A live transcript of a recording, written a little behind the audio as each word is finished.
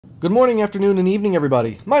Good morning, afternoon, and evening,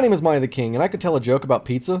 everybody. My name is MiAh the King, and I could tell a joke about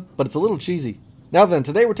pizza, but it's a little cheesy. Now then,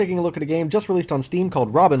 today we're taking a look at a game just released on Steam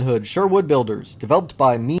called Robin Hood Sherwood Builders, developed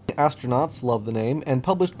by MiAh Astronauts, love the name, and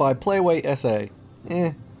published by Playway SA.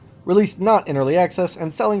 Released not in early access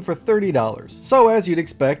and selling for $30. So as you'd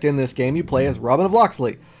expect, in this game you play as Robin of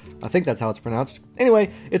Locksley. I think that's how it's pronounced.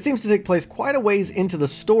 Anyway, it seems to take place quite a ways into the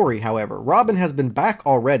story, however. Robin has been back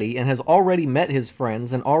already and has already met his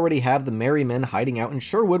friends and already have the merry men hiding out in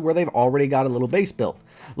Sherwood where they've already got a little base built.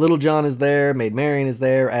 Little John is there, Maid Marian is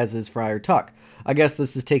there, as is Friar Tuck. I guess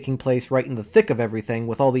this is taking place right in the thick of everything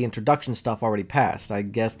with all the introduction stuff already passed. I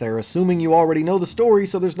guess they're assuming you already know the story,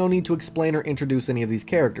 so there's no need to explain or introduce any of these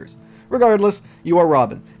characters. Regardless, you are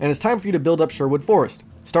Robin, and it's time for you to build up Sherwood Forest.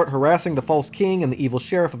 Start harassing the false king and the evil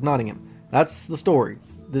sheriff of Nottingham. That's the story.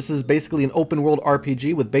 This is basically an open world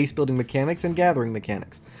RPG with base building mechanics and gathering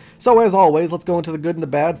mechanics. So as always, let's go into the good and the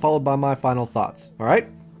bad, followed by my final thoughts. Alright?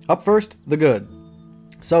 Up first, the good.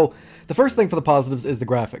 So, the first thing for the positives is the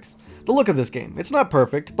graphics. The look of this game. It's not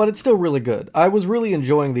perfect, but it's still really good. I was really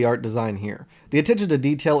enjoying the art design here. The attention to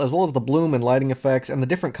detail, as well as the bloom and lighting effects, and the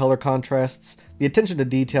different color contrasts. The attention to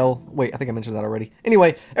detail... Wait, I think I mentioned that already.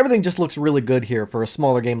 Anyway, everything just looks really good here for a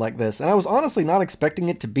smaller game like this, and I was honestly not expecting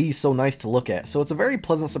it to be so nice to look at, so it's a very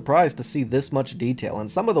pleasant surprise to see this much detail, and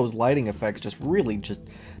some of those lighting effects just really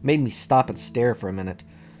made me stop and stare for a minute.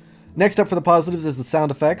 Next up for the positives is the sound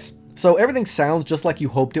effects. So everything sounds just like you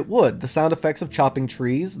hoped it would. The sound effects of chopping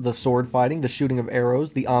trees, the sword fighting, the shooting of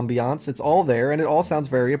arrows, the ambiance, it's all there and it all sounds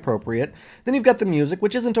very appropriate. Then you've got the music,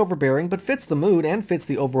 which isn't overbearing but fits the mood and fits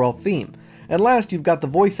the overall theme. And last, you've got the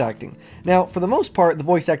voice acting. Now, for the most part, the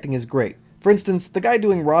voice acting is great. For instance, the guy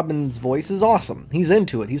doing Robin's voice is awesome. He's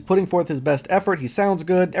into it. He's putting forth his best effort. He sounds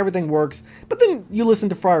good. Everything works. But then you listen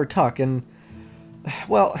to Friar Tuck and...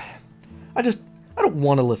 well, I don't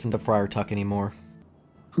want to listen to Friar Tuck anymore.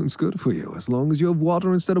 It's good for you, as long as you have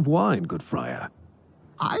water instead of wine, good friar.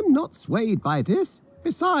 I'm not swayed by this.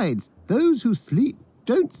 Besides, those who sleep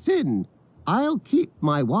don't sin. I'll keep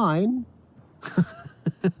my wine.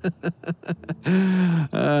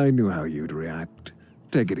 I knew how you'd react.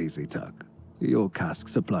 Take it easy, Tuck. Your cask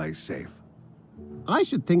supply's safe. I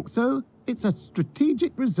should think so. It's a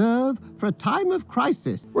strategic reserve for a time of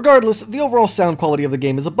crisis. Regardless, the overall sound quality of the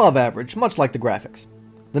game is above average, much like the graphics.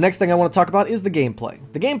 The next thing I want to talk about is the gameplay.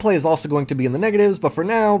 The gameplay is also going to be in the negatives, but for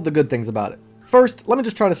now, the good things about it. First, let me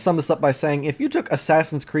just try to sum this up by saying if you took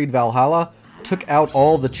Assassin's Creed Valhalla, took out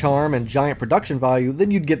all the charm and giant production value,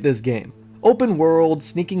 then you'd get this game. Open world,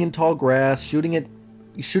 sneaking in tall grass, shooting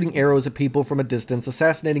arrows at people from a distance,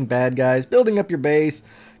 assassinating bad guys, building up your base,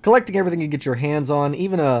 collecting everything you get your hands on,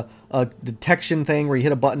 even a detection thing where you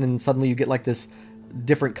hit a button and suddenly you get like this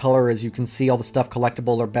different color as you can see all the stuff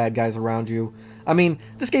collectible or bad guys around you. I mean,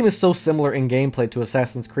 this game is so similar in gameplay to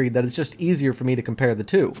Assassin's Creed that it's just easier for me to compare the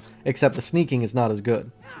two, except the sneaking is not as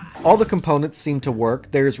good. All the components seem to work.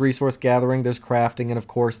 There's resource gathering, there's crafting, and of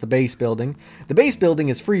course the base building. The base building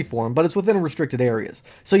is freeform, but it's within restricted areas,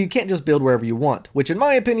 so you can't just build wherever you want, which in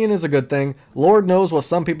my opinion is a good thing. Lord knows what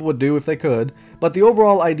some people would do if they could, but the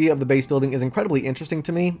overall idea of the base building is incredibly interesting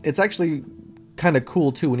to me. It's actually kind of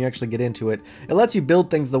cool too when you actually get into it. It lets you build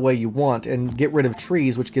things the way you want and get rid of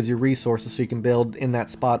trees, which gives you resources so you can build in that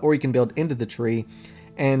spot or you can build into the tree,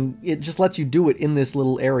 and it just lets you do it in this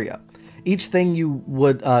little area. Each thing you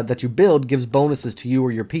would that you build gives bonuses to you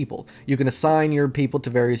or your people. You can assign your people to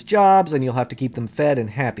various jobs and you'll have to keep them fed and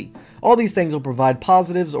happy. All these things will provide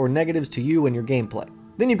positives or negatives to you and your gameplay.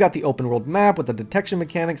 Then you've got the open world map with the detection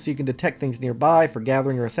mechanics so you can detect things nearby for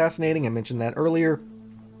gathering or assassinating. I mentioned that earlier.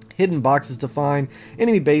 Hidden boxes to find,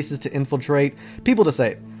 enemy bases to infiltrate, people to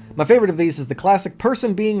save. My favorite of these is the classic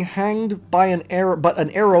person being hanged by an arrow, but an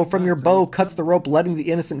arrow from your bow cuts the rope, letting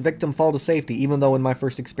the innocent victim fall to safety, even though in my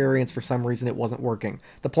first experience for some reason it wasn't working.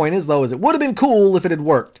 The point is though, is it would have been cool if it had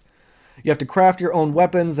worked. You have to craft your own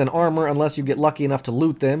weapons and armor unless you get lucky enough to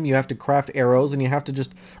loot them. You have to craft arrows and you have to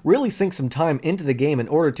just really sink some time into the game in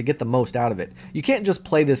order to get the most out of it. You can't just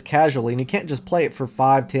play this casually and you can't just play it for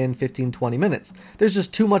 5, 10, 15, 20 minutes. There's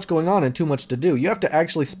just too much going on and too much to do. You have to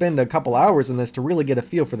actually spend a couple hours in this to really get a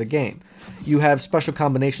feel for the game. You have special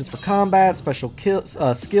combinations for combat, special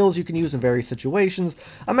skills you can use in various situations,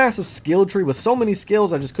 a massive skill tree with so many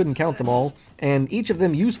skills I just couldn't count them all, and each of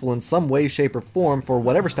them useful in some way, shape, or form for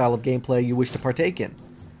whatever style of gameplay you wish to partake in.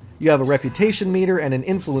 You have a reputation meter and an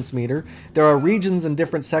influence meter. There are regions and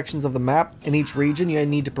different sections of the map. In each region, you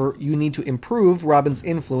need to improve Robin's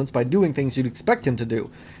influence by doing things you'd expect him to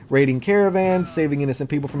do. Raiding caravans, saving innocent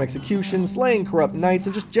people from execution, slaying corrupt knights,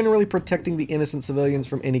 and just generally protecting the innocent civilians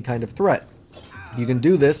from any kind of threat. You can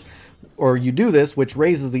do this or you do this, which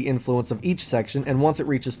raises the influence of each section, and once it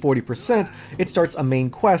reaches 40%, it starts a main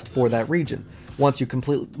quest for that region. Once you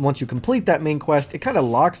complete that main quest, it kind of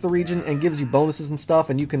locks the region and gives you bonuses and stuff,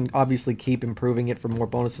 and you can obviously keep improving it for more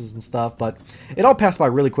bonuses and stuff, but it all passed by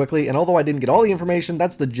really quickly, and although I didn't get all the information,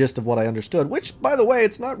 that's the gist of what I understood, which, by the way,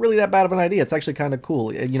 it's not really that bad of an idea. It's actually kind of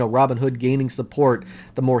cool. You know, Robin Hood gaining support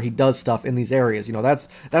the more he does stuff in these areas. You know,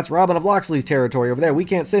 that's Robin of Locksley's territory over there. We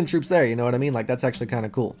can't send troops there, you know what I mean? Like, that's actually kind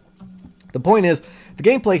of cool. The point is, the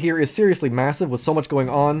gameplay here is seriously massive with so much going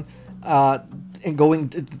on,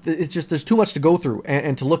 it's just, there's too much to go through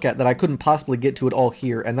and to look at that I couldn't possibly get to it all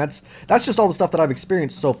here, and that's just all the stuff that I've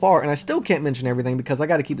experienced so far, and I still can't mention everything because I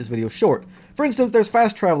got to keep this video short. For instance, there's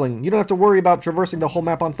fast traveling. You don't have to worry about traversing the whole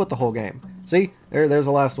map on foot the whole game. See? There's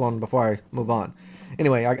the last one before I move on.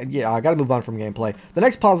 Anyway, I gotta move on from gameplay. The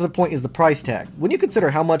next positive point is the price tag. When you consider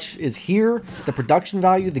how much is here, the production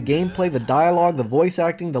value, the gameplay, the dialogue, the voice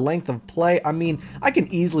acting, the length of play, I mean, I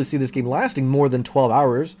can easily see this game lasting more than 12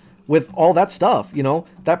 hours. With all that stuff, you know,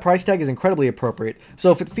 that price tag is incredibly appropriate.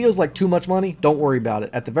 So if it feels like too much money, don't worry about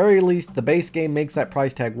it. At the very least, the base game makes that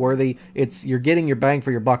price tag worthy. You're getting your bang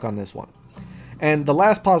for your buck on this one. And the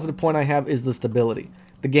last positive point I have is the stability.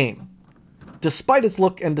 The game, despite its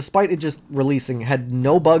look and despite it just releasing, had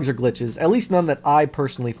no bugs or glitches, at least none that I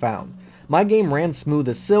personally found. My game ran smooth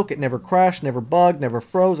as silk. It never crashed, never bugged, never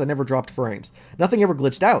froze, I never dropped frames. Nothing ever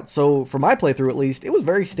glitched out, so for my playthrough at least, it was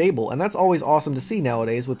very stable, and that's always awesome to see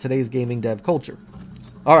nowadays with today's gaming dev culture.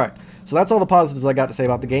 Alright, so that's all the positives I got to say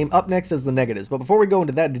about the game. Up next is the negatives, but before we go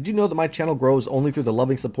into that, did you know that my channel grows only through the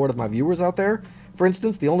loving support of my viewers out there? For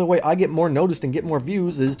instance, the only way I get more noticed and get more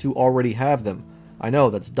views is to already have them. I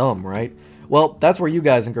know, that's dumb, right? Well, that's where you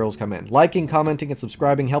guys and girls come in. Liking, commenting, and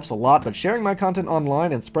subscribing helps a lot, but sharing my content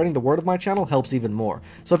online and spreading the word of my channel helps even more.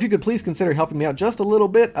 So if you could please consider helping me out just a little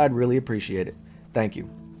bit, I'd really appreciate it. Thank you.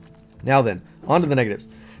 Now then, on to the negatives.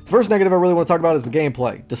 The first negative I really want to talk about is the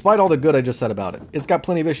gameplay, despite all the good I just said about it. It's got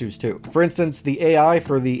plenty of issues too. For instance, the AI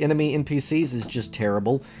for the enemy NPCs is just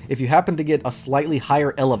terrible. If you happen to get a slightly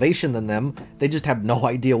higher elevation than them, they just have no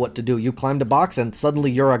idea what to do. You climbed a box and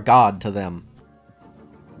suddenly you're a god to them.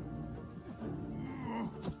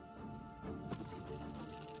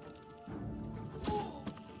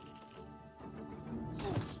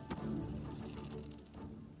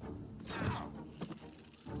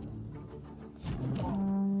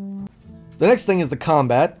 The next thing is the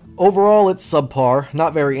combat. Overall, it's subpar,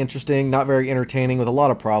 not very interesting, not very entertaining, with a lot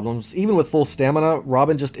of problems. Even with full stamina,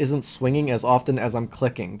 Robin just isn't swinging as often as I'm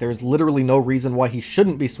clicking. There's literally no reason why he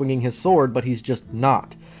shouldn't be swinging his sword, but he's just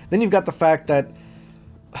not. Then you've got the fact that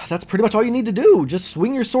that's pretty much all you need to do. Just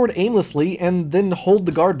swing your sword aimlessly and then hold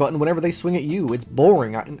the guard button whenever they swing at you. It's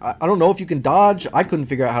boring. I don't know if you can dodge. I couldn't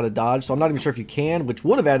figure out how to dodge, so I'm not even sure if you can, which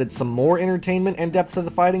would have added some more entertainment and depth to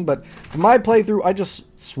the fighting, but for my playthrough, I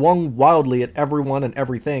just swung wildly at everyone and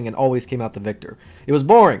everything and always came out the victor. It was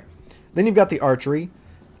boring. Then you've got the archery,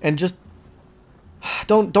 and just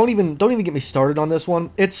don't even get me started on this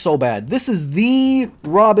one. It's so bad. This is the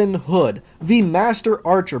Robin Hood, the master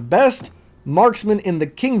archer, best marksman in the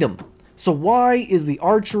kingdom. So why is the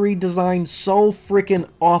archery design so freaking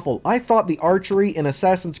awful? I thought the archery in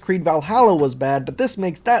Assassin's Creed Valhalla was bad, but this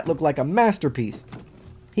makes that look like a masterpiece.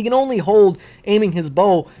 He can only hold aiming his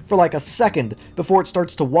bow for like a second before it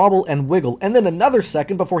starts to wobble and wiggle, and then another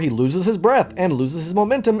second before he loses his breath and loses his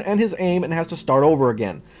momentum and his aim and has to start over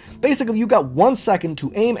again. Basically, you got 1 second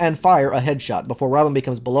to aim and fire a headshot before Robin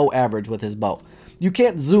becomes below average with his bow. You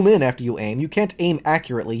can't zoom in after you aim, you can't aim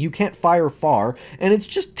accurately, you can't fire far, and it's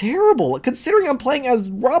just terrible. Considering I'm playing as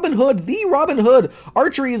Robin Hood, the Robin Hood,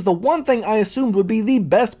 archery is the one thing I assumed would be the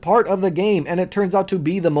best part of the game, and it turns out to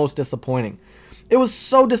be the most disappointing. It was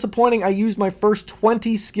so disappointing. I used my first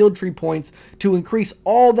 20 skill tree points to increase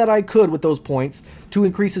all that I could with those points to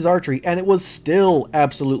increase his archery, and it was still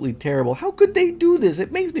absolutely terrible. How could they do this?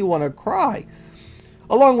 It makes me want to cry.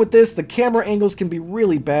 Along with this, the camera angles can be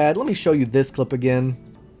really bad. Let me show you this clip again.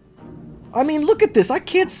 I mean, look at this. I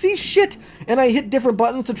can't see shit. And I hit different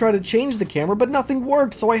buttons to try to change the camera, but nothing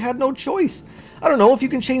worked, so I had no choice. I don't know if you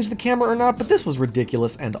can change the camera or not, but this was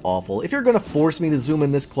ridiculous and awful. If you're going to force me to zoom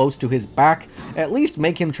in this close to his back, at least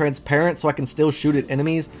make him transparent so I can still shoot at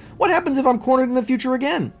enemies. What happens if I'm cornered in the future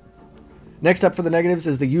again? Next up for the negatives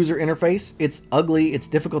is the user interface. It's ugly, it's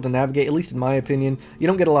difficult to navigate, at least in my opinion. You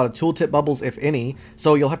don't get a lot of tooltip bubbles, if any,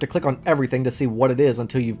 so you'll have to click on everything to see what it is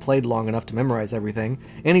until you've played long enough to memorize everything.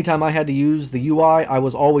 Anytime I had to use the UI, I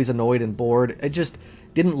was always annoyed and bored.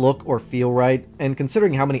 didn't look or feel right, and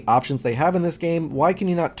considering how many options they have in this game, why can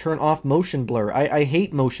you not turn off motion blur? I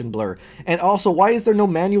hate motion blur. And also, why is there no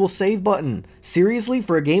manual save button? Seriously,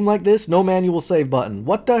 for a game like this, no manual save button?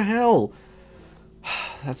 What the hell?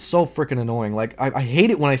 That's so freaking annoying. Like, I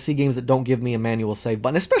hate it when I see games that don't give me a manual save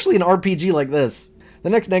button, especially an RPG like this. The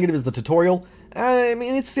next negative is the tutorial. I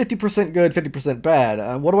mean, it's 50% good, 50%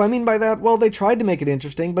 bad. What do I mean by that? Well, they tried to make it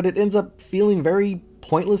interesting, but it ends up feeling very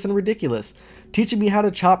pointless and ridiculous. Teaching me how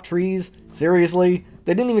to chop trees? Seriously?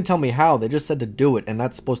 They didn't even tell me how, they just said to do it, and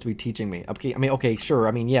that's supposed to be teaching me. Okay, I mean, okay, sure,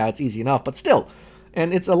 I mean, yeah, it's easy enough, but still.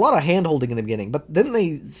 And it's a lot of hand-holding in the beginning, but then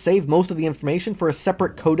they save most of the information for a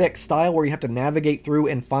separate codex style where you have to navigate through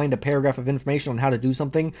and find a paragraph of information on how to do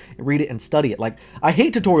something, read it, and study it. Like, I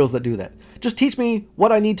hate tutorials that do that. Just teach me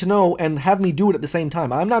what I need to know and have me do it at the same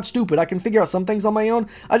time. I'm not stupid. I can figure out some things on my own.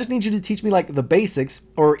 I just need you to teach me, like, the basics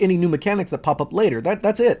or any new mechanics that pop up later.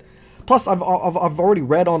 That's it. Plus, I've already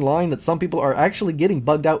read online that some people are actually getting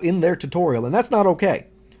bugged out in their tutorial, and that's not okay.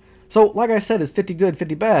 So, like I said, it's 50 good,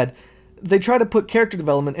 50 bad. They try to put character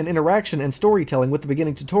development and interaction and storytelling with the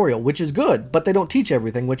beginning tutorial, which is good, but they don't teach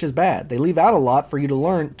everything, which is bad. They leave out a lot for you to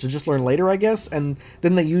learn, to just learn later, I guess, and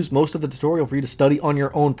then they use most of the tutorial for you to study on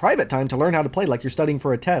your own private time to learn how to play like you're studying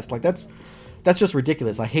for a test. Like, that's just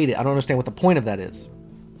ridiculous. I hate it. I don't understand what the point of that is.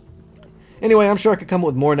 Anyway, I'm sure I could come up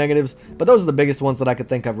with more negatives, but those are the biggest ones that I could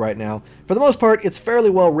think of right now. For the most part, it's fairly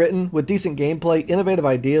well written, with decent gameplay, innovative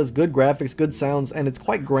ideas, good graphics, good sounds, and it's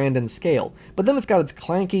quite grand in scale. But then it's got its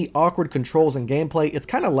clanky, awkward controls and gameplay. It's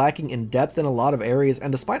kind of lacking in depth in a lot of areas,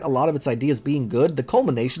 and despite a lot of its ideas being good, the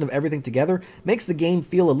culmination of everything together makes the game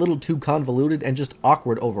feel a little too convoluted and just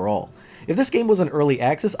awkward overall. If this game was in early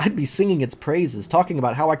access, I'd be singing its praises, talking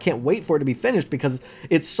about how I can't wait for it to be finished because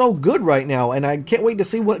it's so good right now, and I can't wait to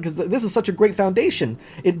see what, because this is such a great foundation.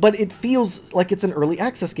 But it feels like it's an early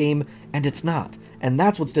access game, and it's not. And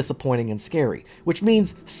that's what's disappointing and scary, which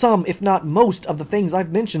means some, if not most, of the things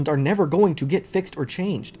I've mentioned are never going to get fixed or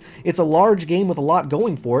changed. It's a large game with a lot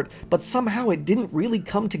going for it, but somehow it didn't really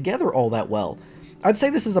come together all that well. I'd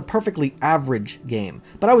say this is a perfectly average game,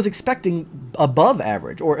 but I was expecting above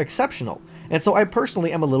average or exceptional, and so I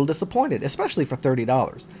personally am a little disappointed, especially for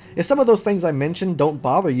 $30. If some of those things I mentioned don't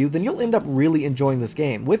bother you, then you'll end up really enjoying this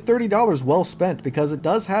game, with $30 well spent, because it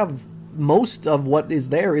does have most of what is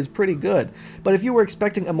there is pretty good. But if you were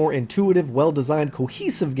expecting a more intuitive, well-designed,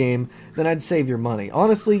 cohesive game, then I'd save your money.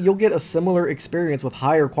 Honestly, you'll get a similar experience with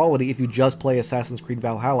higher quality if you just play Assassin's Creed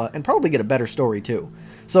Valhalla, and probably get a better story too.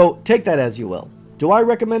 So take that as you will. Do I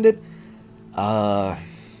recommend it?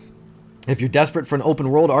 If you're desperate for an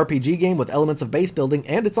open-world RPG game with elements of base building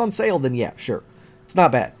and it's on sale, then yeah, sure. It's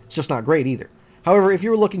not bad. It's just not great either. However, if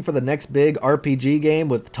you were looking for the next big RPG game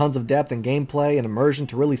with tons of depth and gameplay and immersion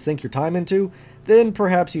to really sink your time into, then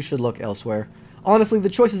perhaps you should look elsewhere. Honestly, the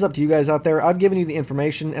choice is up to you guys out there. I've given you the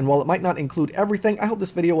information, and while it might not include everything, I hope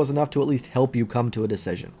this video was enough to at least help you come to a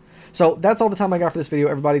decision. So that's all the time I got for this video,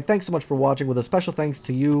 everybody. Thanks so much for watching, with a special thanks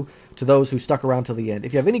to you, to those who stuck around till the end.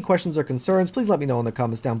 If you have any questions or concerns, please let me know in the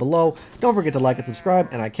comments down below. Don't forget to like and subscribe,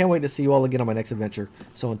 and I can't wait to see you all again on my next adventure.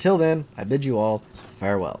 So until then, I bid you all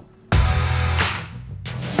farewell.